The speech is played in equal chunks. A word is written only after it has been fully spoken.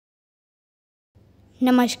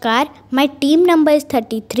Namaskar, my team number is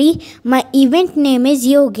 33. My event name is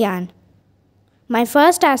Yogyan. My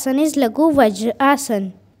first asana is Lagu Vajra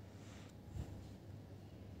Asana.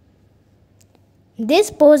 This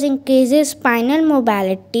pose increases spinal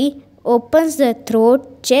mobility, opens the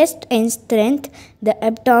throat, chest and strength, the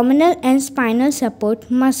abdominal and spinal support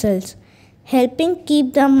muscles, helping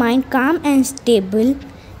keep the mind calm and stable,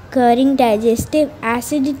 curing digestive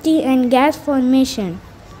acidity and gas formation.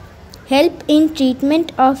 Help in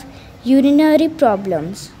treatment of urinary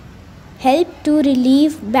problems. Help to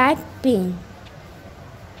relieve back pain.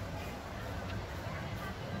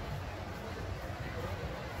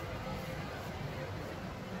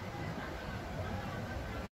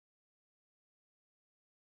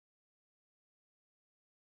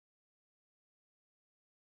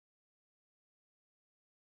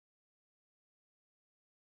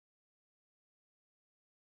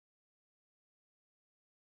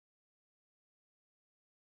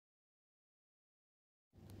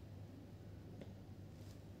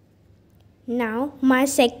 Now my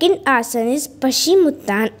second asana is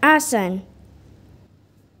Paschimottanasana Asana.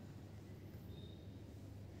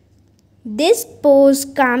 This pose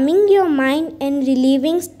calming your mind and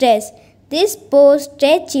relieving stress. This pose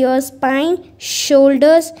stretch your spine,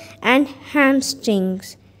 shoulders and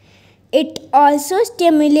hamstrings. It also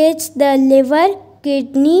stimulates the liver,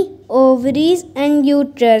 kidney, ovaries and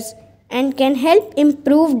uterus and can help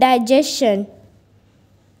improve digestion.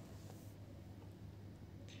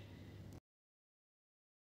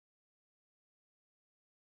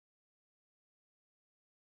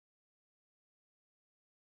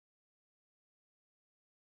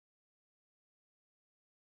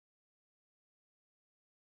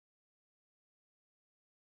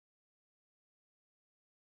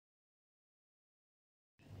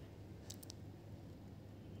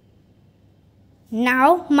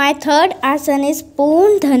 Now my third asana is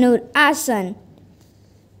Poon Dhanur Asana.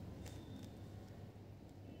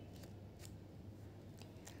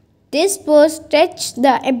 This pose stretches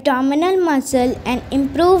the abdominal muscle and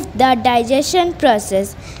improves the digestion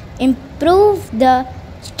process. Improve the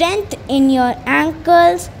strength in your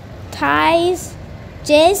ankles, thighs,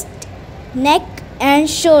 chest, neck and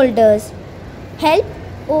shoulders. Help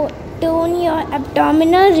tone your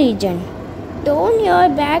abdominal region. Tone your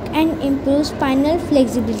back and improve spinal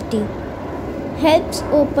flexibility. Helps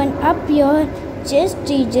open up your chest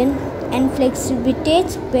region and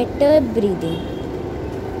facilitates better breathing.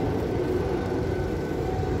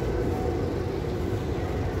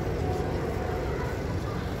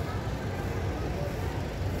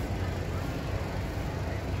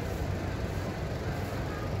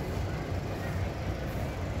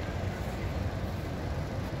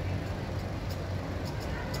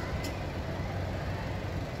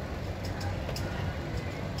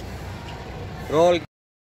 Roll.